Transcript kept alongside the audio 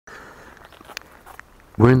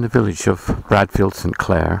We're in the village of Bradfield St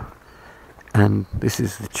Clare, and this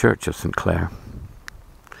is the church of St Clare.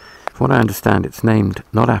 From what I understand, it's named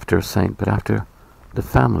not after a saint, but after the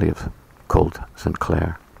family of called St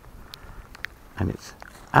Clare. And it's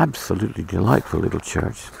absolutely delightful little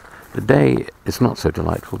church. The day is not so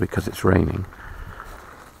delightful because it's raining.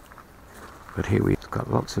 But here we've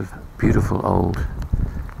got lots of beautiful old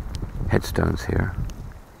headstones here.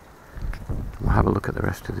 We'll have a look at the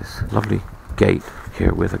rest of this lovely gate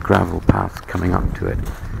here with a gravel path coming up to it.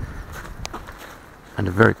 And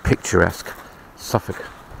a very picturesque Suffolk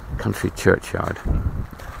country churchyard.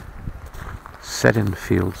 Set in the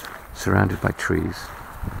fields, surrounded by trees.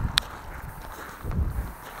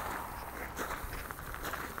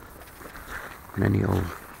 Many old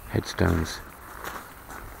headstones.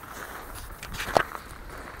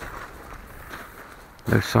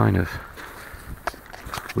 No sign of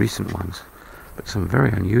recent ones, but some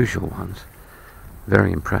very unusual ones.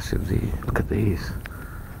 Very impressive. Look at these.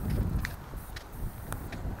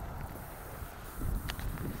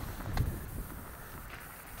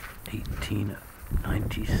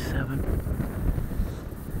 $1897.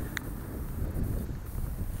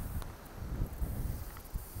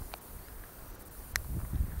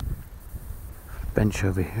 Bench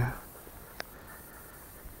over here.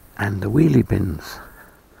 And the wheelie bins.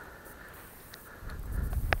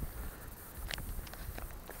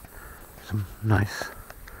 Some nice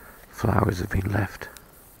flowers have been left.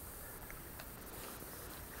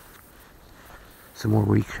 Some more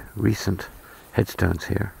recent headstones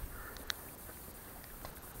here.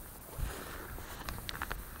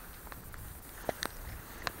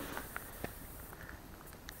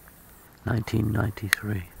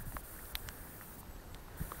 $1993.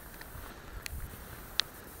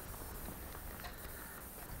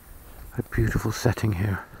 A beautiful setting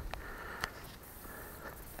here.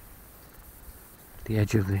 The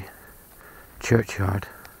edge of the churchyard.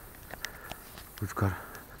 We've got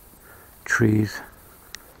trees,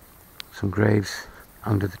 some graves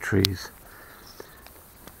under the trees,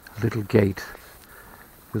 a little gate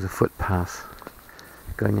with a footpath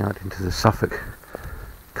going out into the Suffolk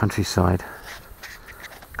countryside.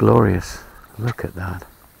 Glorious. Look at that.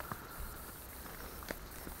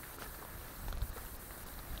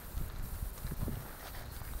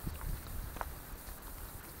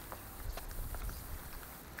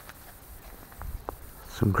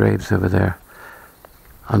 Some graves over there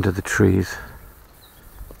under the trees.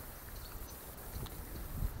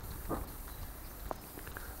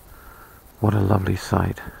 What a lovely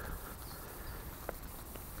sight.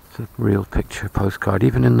 It's a real picture postcard,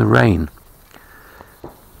 even in the rain.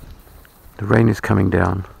 The rain is coming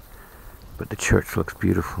down, but the church looks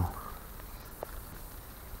beautiful.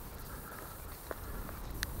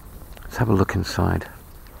 Let's have a look inside.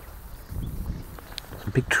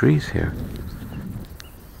 Some big trees here.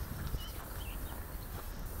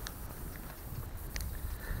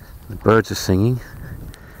 The birds are singing,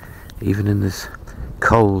 even in this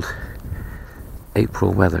cold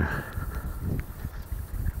April weather.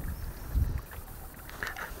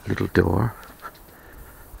 Little door.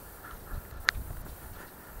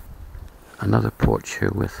 Another porch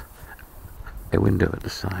here with a window at the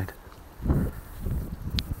side.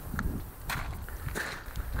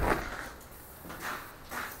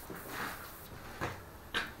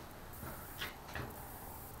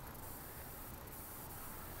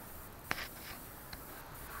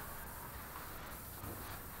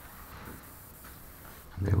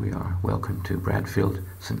 There we are. Welcome to Bradfield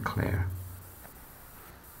St Clare.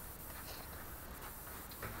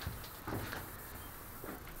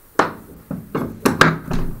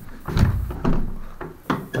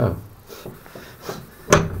 Oh.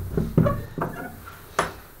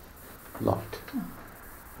 Locked.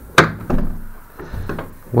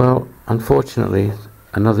 Well, unfortunately,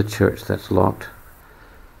 another church that's locked,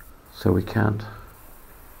 so we can't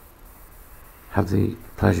have the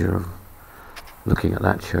pleasure of looking at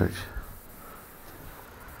that church.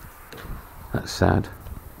 That's sad.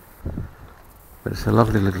 But it's a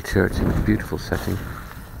lovely little church in a beautiful setting.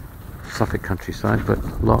 Suffolk countryside,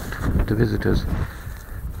 but locked to visitors.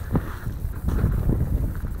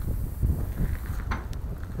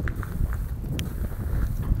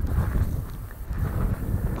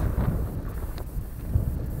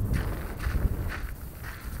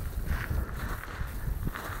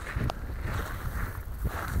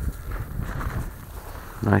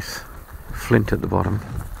 Nice flint at the bottom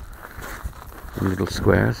in little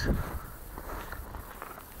squares,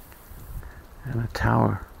 and a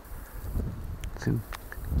tower. It's in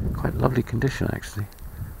quite lovely condition actually.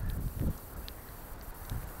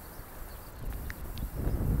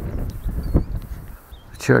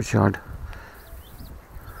 churchyard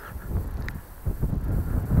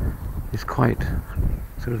is quite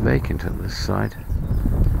sort of vacant at this side.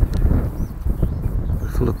 We're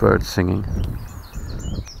full of birds singing.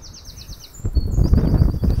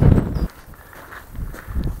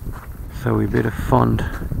 So we bid a fond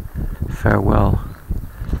farewell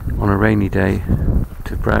on a rainy day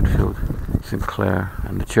to Bradfield St Clare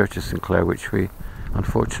and the Church of St Clare, which we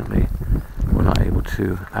unfortunately were not able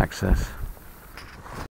to access.